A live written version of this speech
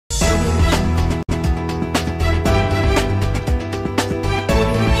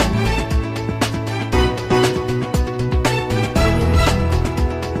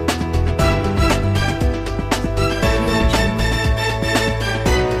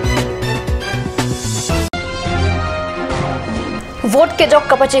Vote ke jok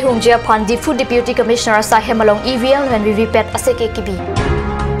kapache hungjia phan Difu Deputy Commissioner Sahem along EVM and VVPAT aseke kibi.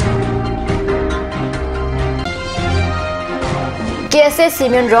 KSA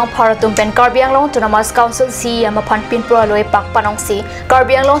Simeon Rong Paratum Pen Karbi Anglong Tunamas Council CEM upon Pinpro Aloe Pak Panong Si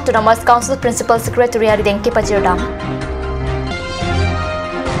Karbi Anglong Tunamas Council Principal Secretary Arideng Kipajirdam.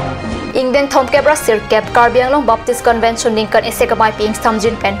 Ingdeng Tom Kebra Sir Kep Karbi Anglong Baptist Convention Lincoln Esekamai Ping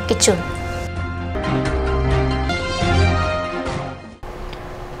Samjin Pen Kichun.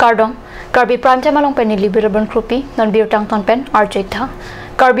 Kardom Karbi Prime Time along Pen Liberable Krupi non Bir Tang Ton Pen Arjita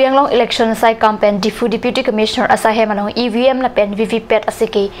Karbi Anglong election sai campaign Difu Deputy Commissioner Asahem along EVM na pen VVPAT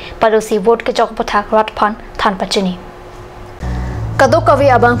asike padosi vote ke jok pothak rat phan than pachini Kadok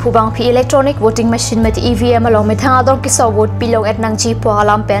kawi abang phubang phi electronic voting machine met EVM along me thang ador kisaw vote pilong et nang ji po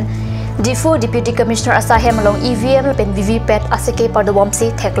alam pen Difu Deputy Commissioner Asahem along EVM na pen VVPAT asike padobom si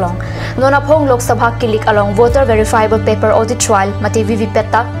theklong nona phong Lok Sabha kilik along voter verifiable paper audit trial mati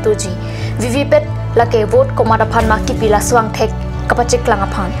VVPAT tak 2G VVPAT lake vote komada phan ma ki pila swang thek kapachik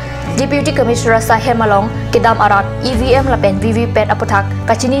langaphan Deputy Commissioner Sahem along Kidam Arat EVM lapen VVPAT apothak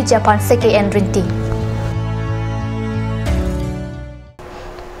kachini Japan seke and rinti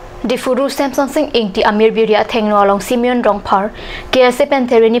Difuru Samsung Sing Inti Amir Biria Thengno along Simeon Rongpar KSA pen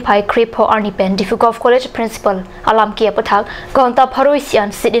Therini Pai Krip ho Arni pen Difu Golf College Principal Alam Kia Apothak Gonta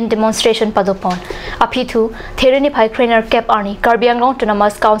Paroisian sit-in demonstration padopon Apitu Therini Pai Trainer Cap Arni Karbi Anglong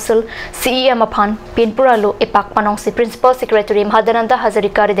Tunamas Council CEM Apan Pinpuralo Epak Panongsi Principal Secretary Mahadananda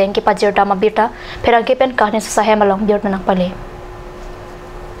Hazarika Rideng Ki Pajirdama Birta Perangke pen Kahne Sahem along Birtanak Pale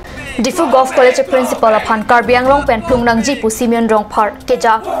Difu Golf College Principal upon Karbi Anglong pen plung nang jipu Simeon Rongpar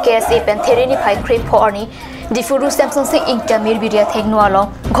keja KSA pen Therini Pai Krip ho Arni Difuru Samsung Sing Inka Mir Biria Thengno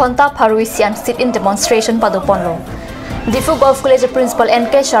along Ghonta Paruisian sit-in demonstration padopon lo Difu Golf College Principal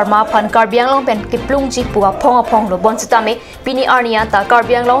NK Sharma phan Karbi Anglong pen kiplung jipu phong lo bonsitame pini arnia ta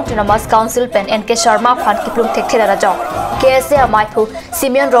Karbi Anglong Tunamas Council pen NK Sharma phan kiplung thekthela ra jok KSA Maithu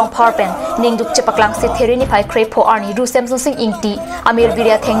Simeon Rongpar pen ningduk chepaklang se Therini Pai Krip ho Arni Ru Samsung Sing Inti Amir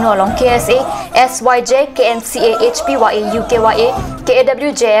Biria Thengno along KSA SYJ KNCA HPYA UKYA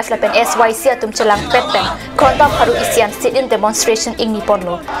KAWJF lapen SYC atum chelang pet pen Ghonta Paruisian sit-in demonstration ingni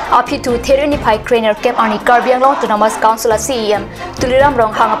ponlo Apitu Therini Pai Trainer Camp Arni Karbi Anglong Tunamas Council CEM Tuliram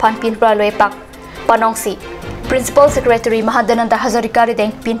Rong Hangapan Pinpralo Pak Panongsi Principal Secretary Mahadananda Hazarika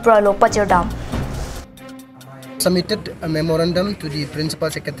Rideng Pinpralo Pajirdam Submitted a memorandum to the Principal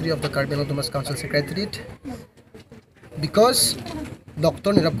Secretary of the Karbi Anglong Council Secretariat because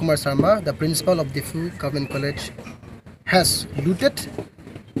Dr. Nirab Kumar Sharma, the Principal of Difu Government College, has looted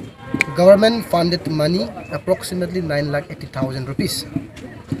government funded money approximately 9,80,000 rupees.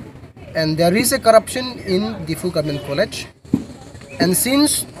 And there is a corruption in Difu Government College, and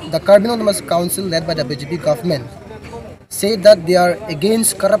since the Karbi Anglong Council led by the BJP government say that they are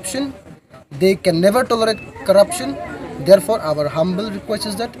against corruption, they can never tolerate corruption. Therefore, our humble request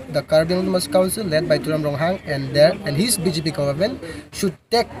is that the Karbi Anglong Council led by Turam Ronghang and his BJP government should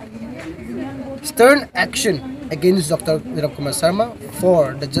take stern action against Dr. Nirab Kumar Sharma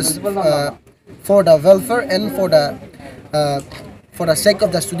for the welfare and for the sake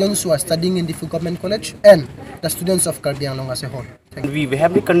of the students who are studying in Difu Government College and the students of Karbi Anglong as a whole. We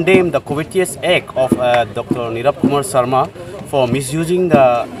vehemently condemn the covetous act of Dr. Nirab Kumar Sharma for misusing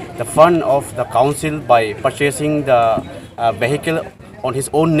the fund of the council by purchasing the vehicle on his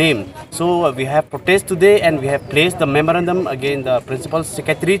own name. So we have protest today and we have placed the memorandum against the Principal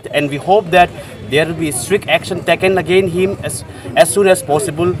Secretariat, and we hope that there will be strict action taken against him as soon as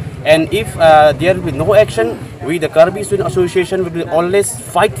possible. And if there will be no action, we the Karbi Student Association will always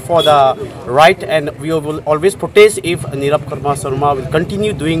fight for the right, and we will always protest if Nirab Kumar Sharma will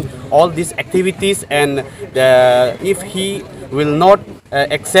continue doing all these activities, and if he will not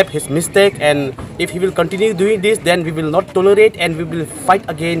accept his mistake, and if he will continue doing this, then we will not tolerate and we will fight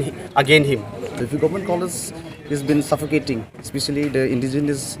against him. The government college has been suffocating, especially the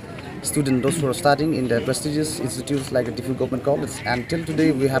indigenous students, those who are studying in the prestigious institutes like the Difu Government College, and till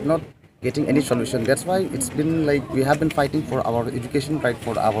today we have not getting any solution. That's why it's been like we have been fighting for our education, right,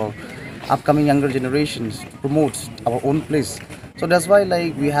 for our upcoming younger generations to promote our own place. So that's why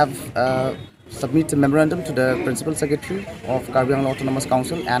like we have submit a memorandum to the Principal Secretary of Karbi Anglong Autonomous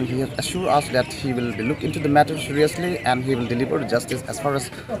Council, and he has assured us that he will look into the matter seriously and he will deliver justice as far as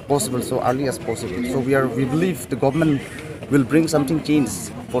possible, so early as possible. So we believe the government will bring something change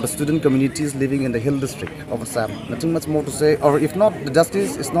for the student communities living in the Hill District of Assam. Nothing much more to say, or if not, the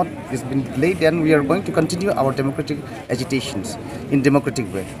justice is been delayed, then we are going to continue our democratic agitations in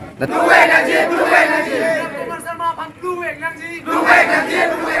democratic way.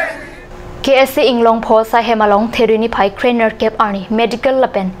 KSC Inglong Pho Sai Hemalong Therini Pai Trainer Cap Arni Medical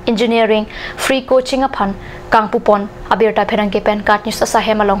Lapen Engineering Free Coaching Upon Kangpupon Abirta Perang Kepen Katnis Sa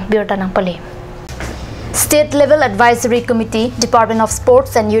Hemalong Birta Nang Pali. State Level Advisory Committee Department of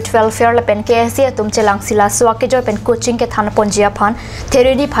Sports and Youth Welfare Lapen KSC Atum Chelang Sila Swake Joy Pen Coaching Ke Thana Ponjia Phan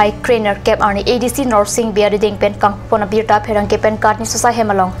Therini Pai Trainer Cap Arni ADC Nursing Biariding Pen Kangpupon Abirta Perang Kepen Katnis Sa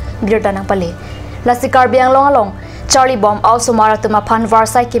Hemalong Birta Nang Pali. Lasi Karbi along Charlie Bomb also maratuma pan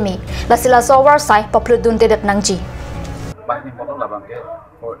Varsai Kimi Lasila so Varsai Papludun Dedet Nangji. Back in Botol Labangke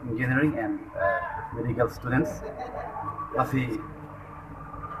for engineering and medical students. Lasi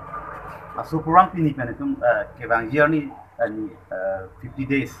Asupurang Pini Penetum Kevang journey and 50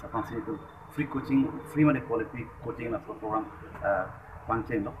 days upon free coaching, free money quality coaching and program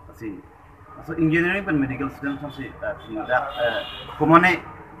function. So engineering and medical students Kumane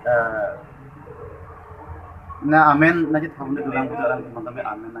na amen najit hamne dulang budalang teman-teman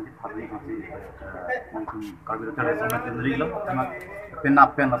amen najit hari masih mungkin Karbi terus sama tendri lo sama pen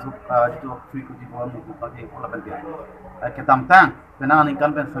masuk itu free coaching program itu pagi pola penting kita tamtang pena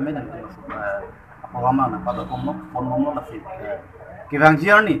aningkan pen sama dan masuk program na pada komo masih kevang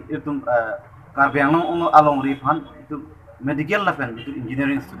journey itu Karbi yang along rifan itu medical lah pen itu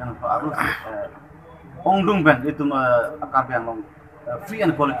engineering student harus ongdung pen itu Karbi yang free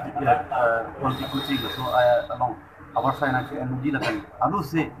and quality coaching so along our financial energy lakan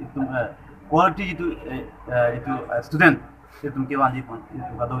harus itu quality itu student itu kewanji pun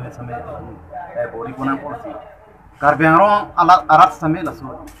itu kado sampai body konan policy Karbi yang alat sampai lah so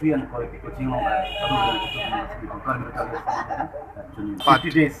free and quality coaching long itu Karbi itu 50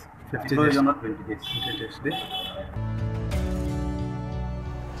 days 50 days not 20 days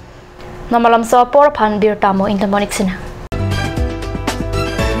Namalam sa por pan bir tamo intermonik sina.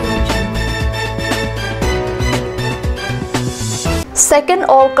 Second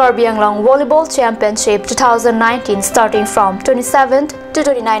All Karbi Anglong Volleyball Championship 2019 starting from 27th to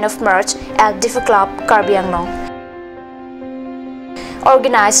 29th of March at Diffu Club, Karbi Anglong.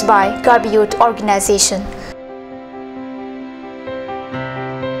 Organized by Karbi Youth Organization.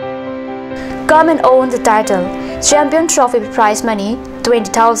 Come and own the title. Champion trophy with prize money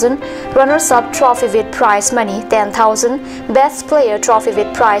 20,000, runners-up trophy with prize money 10,000, best player trophy with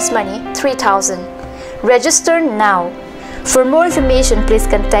prize money 3,000. Register now. For more information, please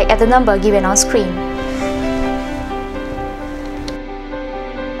contact at the number given on screen.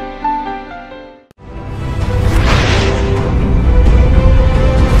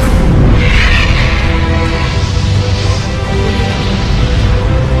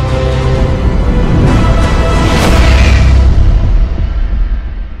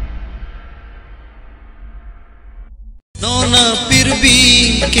 Nona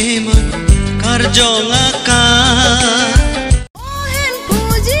pirbi keman karjonga ka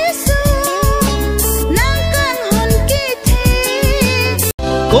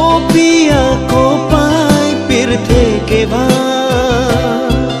Kopia kopai pirthe ke ba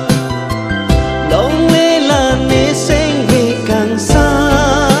Long lela ne seng ve kang sa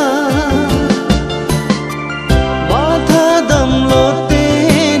Batha dam lote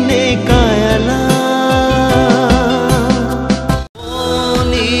ne kayala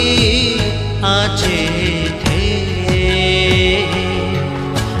Oni ache the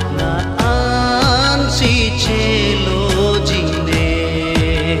na an si chelo jinde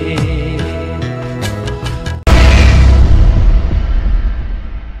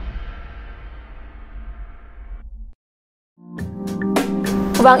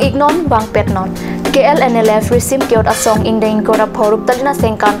Wang ignon, wang petnon. KLNLF received Kyot Asong Indeng Kora Porup Talina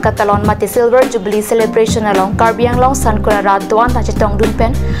Sengkan Katalon Mati Silver Jubilee Celebration along Karbi Anglong San Kora Rad Duan Tachetong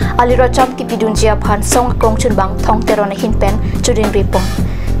Dunpen Alira Cham Kipidun Jia Phan Song Kong Chunbang Thong Terone Hinpen Chudin Ripon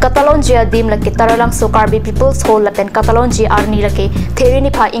Katalon Jia Dim Laki Taralang So Karbi People's Hall Lapen Katalon Jia Arni Laki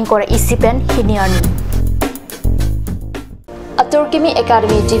Therini Pha Inkora Isipen Hini Arni Aturkimi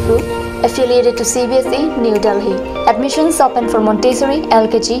Academy Diffu affiliated to CBSE, New Delhi. Admissions open for Montessori,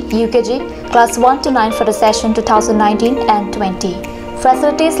 LKG, UKG, class 1 to 9 for the session 2019 and 20.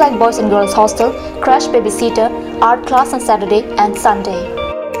 Facilities like boys and girls hostel, crash babysitter, art class on Saturday and Sunday.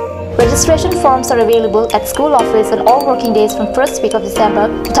 Registration forms are available at school office on all working days from 1st week of December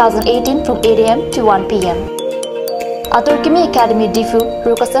 2018 from 8 AM to 1 PM. Aturkimi Academy Diffu,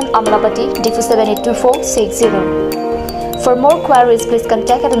 Rukasan Amlapati, Diffu 782460. For more queries, please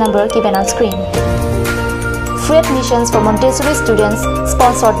contact at the number given on screen. Free admissions for Montessori students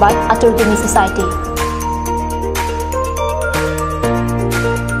sponsored by Aturkimi Society.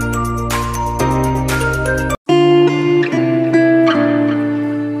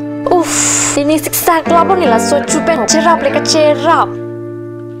 Uff, ini siksa kelabon nila so cupen cerap leka cerap.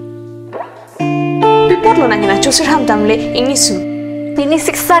 pipot lo nangina chusir ham tamle ingnisu. Ini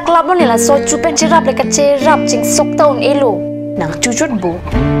siksa klab lo nila so chupen cirap le kacerap cing sok taun elo. Nang cucut bu.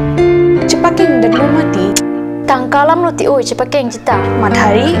 Cepaking dan mati. Tangkalam lo ti oi cepakeng cita.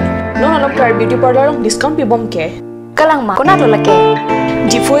 Matahari, non alok Karbi beauty parlor long discount pi bom ke. Kalang ma, kona lo lake.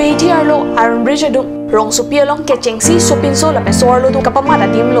 Di foi ti arlo Iron Bridge adung rong supia long ke cengsi sopin so la pensoar lo tu kapamada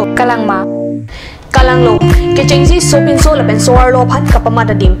dim lo. Kalang ma. Kalang lo, ke cengsi sopin so la pensoar lo phan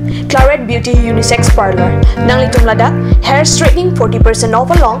kapamada dim. Claret Beauty Unisex Parlor. Nang litum lada, hair straightening 40%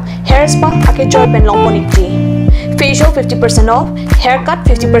 off along, hair spa ake joy pen long ponikti. Facial 50% off, haircut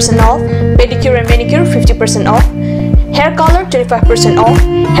 50% off, pedicure and manicure 50% off, hair color 25% off,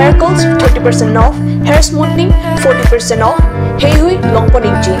 hair curls 30% off, hair smoothing 40% off, hey hui long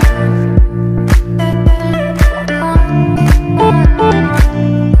ponikti.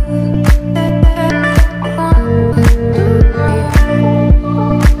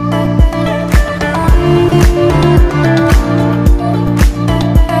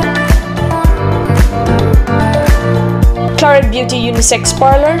 Claret Beauty Unisex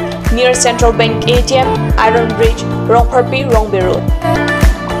Parlor near Central Bank ATM, Iron Bridge, Wrong Karbi, Wrong Road.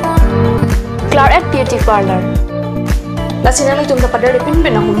 Claret Beauty Parlor. Lasinang itong napadari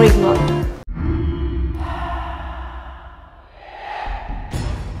pinpin ang humrig mo.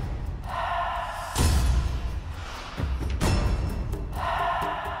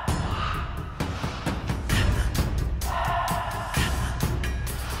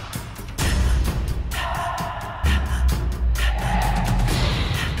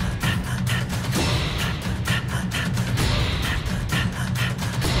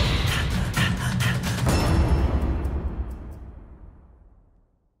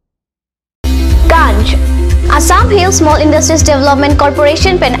 Assam Hills Small Industries Development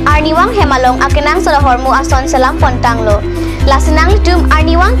Corporation pen Arniwang Hemalong akenang sa hormu ason salam pontanglo. Lasinang litum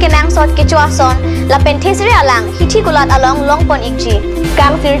Arniwang kenang sot kecu ason la pentesri alang hiti kulat along long pon ikji.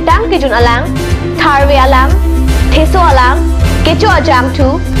 Kang sirtang kijun alang, tharwe alang, teso alang, kecu ajam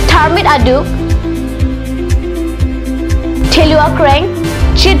tu, tharmit aduk, telua kreng,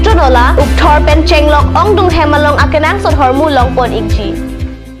 chitronola, ukthor pen chenglok ongdung Hemalong akenang sot hormu long pon ikji.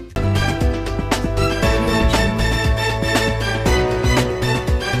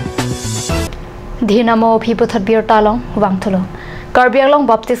 Dhinamo Piputhat Bir Talong Wangthulo Karbi Anglong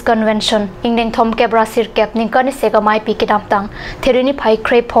Baptist Convention Ingdeng Thom Kebra Sir Kep Ningkani Segamai Pikidam Tang Therini Phai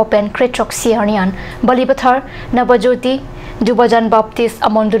Kre Phopen Kre Choksi Harnian Balibathar Nabajoti Dubajan Baptist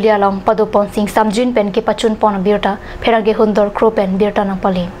Amondulia Long Padopon Singh Samjin Pen Ke Pachun Pon Birta Pherage Hundor Kropen Birta Nang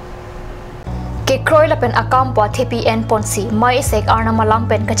Pali Ke Kroy Lapen Akam Po Thepi En Ponsi Mai Sek Arna Malang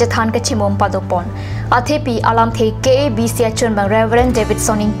Pen Kachethan Kachimom Padopon Athepi Alam The KABC Achun Bang Reverend David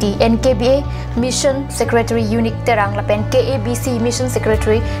Soning T NKBA Mission Secretary Unique Terang Lapen KABC Mission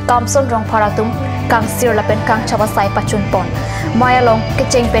Secretary Kamson Rong Paratum Kang Sir Lapen Kang Chabasai Pachun Pon Maya Long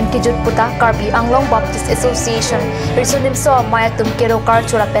Kecheng Pen Kijut Puta Karbi Anglong Baptist Association Risunim So Maya Tum Kero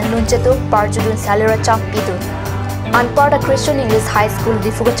Karchula Pen Lunchetu Parjudun Salira Cham Pidun Anparda Christian English High School di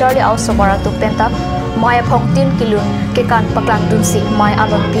Fugachari also Baratu Penta Maya Phongtin Kilun Kekan Paklang Dunsi Maya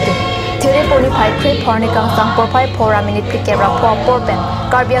Alon Pidun Theory Pony Pai Kre Pornikang Sang Porpai Pora Minute Pikera Po Porpen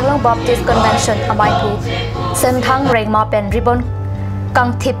Karbi Anglong Baptist Convention Amaipu Senthang Regma Pen Ribbon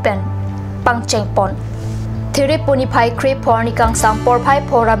Kang Thipen Pangcheng Pon Theory Pony Pai Kre Pornikang Sang Porpai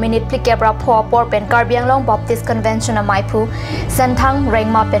Pora Minute Pikera Po Porpen Karbi Anglong Baptist Convention Amaipu Senthang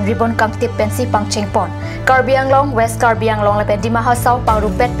Regma Pen Ribbon Kang Thipen Si Pangcheng Pon Karbi Anglong West Karbi Anglong Lapen Dimaha South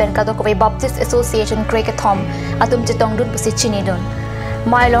Pangrupet Pen Katokwe Baptist Association Krekathom Atum Chitong Dut Pusi Chinidon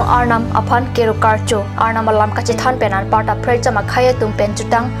Mailong Arnam Apan Kero Karcho Arnam Alam Kachithan Penan Parta Prelcha Makhaya Tum Pen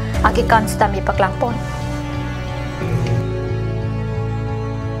Chutang Akikan Stami Paklangpon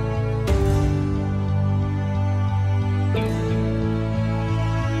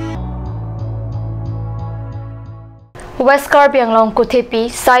West Karbi Anglong Kuthepi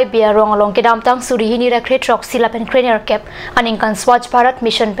Sai Bia Rong Along Kedam Tang Suri Hini Rakre Trok Sila Pen Cranier Cap Aningkan Swatch Bharat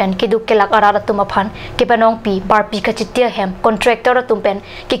Mission Pen Kiduk Kelak Arara Tumaphan Kepanong Pi Barpi Kachitia Hem Contractor Tumpen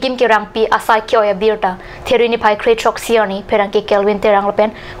Kikim Kirang Pi Asai Kyoya Birta Therini Pai Kre Trok Siani Perang Ke Kelvin Terang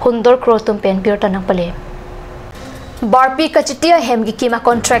Pen Hundor Kro Tumpen Birta Nang Pale Barpi Kachitia Hem Kikima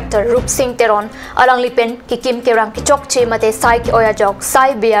Contractor Rup Singh Teron Alang Lipen Kikim Kirang Kichok Che Mate Sai Kyoya Jok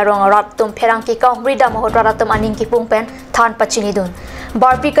Sai Bia Rong Arat Tum Perang Ki Kong Rida Mohot Tum Aning Kipung Pen Than Pachinidun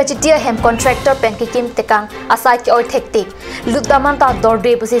Barpi Kachitia Hem Contractor Pen Kikim Tekang Asai Kyoy Tektik Lutdamanta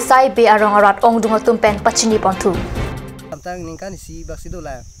Dorde Busi Sai Bia Rong Arat Ong Dungatum Pen Pachini Pontu Tang ningkan si baksido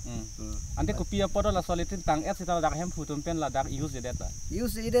la Ante kopi apa dah solitin tang et sita dak hem futum pen la dak use det la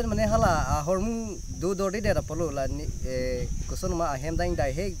use iden mane hala hormu do dorde dera polo la ni kuson ma hem dang dai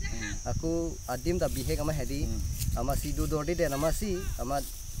he aku adim ta bihek ama hedi ama si du dor de ama si ama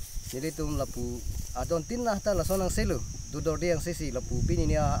jadi tum lapu adon tin nah ta lason ang selo du dor de ang sisi lapu pini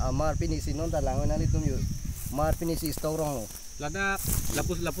ni amar pini sinon ta langon ali tum yu mar pini si storong lada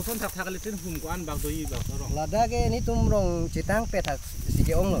lapuson tak kalitin hum ko an bag doi bag sorong lada ke ni tum rong citang petak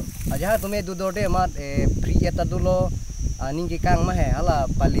sike ong lo aja tume du dor de mat free eta dulo ningi kang mah hala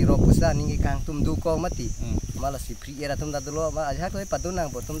pali ro pusa ningi kang tum du ko mati mala si free era tum da dulo ma aja to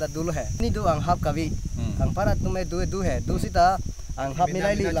padunang bo tum da dulo ni du ang hap kavi ang para tume du du sita ang hap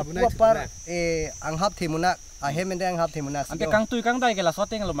milai li la par ang hap thimunak ahe mende ang hap thimunak ante kang tui kang dai ke la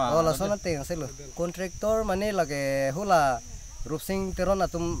soteng lo ma oh la sona teng selo kontraktor mane lage hula rupsing teron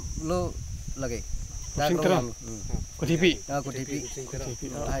atum lo lage rupsing teron kutipi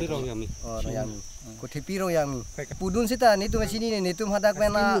rong yami oh yami kutipi rong yami pudun sita ni tum sini ni tum hadak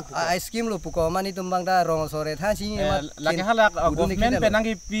mena ice cream lo puko mani tum bangda rong sore tha sini ma lagi halak government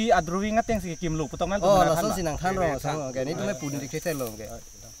penangi pi adruwi ngateng si kim lo putong nan oh la son sinang than rong sang ke ni tum pudun dikse lo ke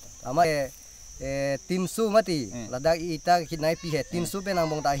ama 300 mati ladak ita kinai pi he 300 penang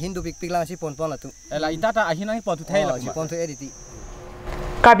bong ta hindu pik lang si pon la tu la ita ta ahin ang pon tu thai la si pon tu editi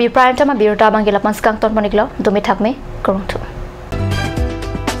Karbi prime time biurta bangila panskang ton paniklo dumi thakme kurung thu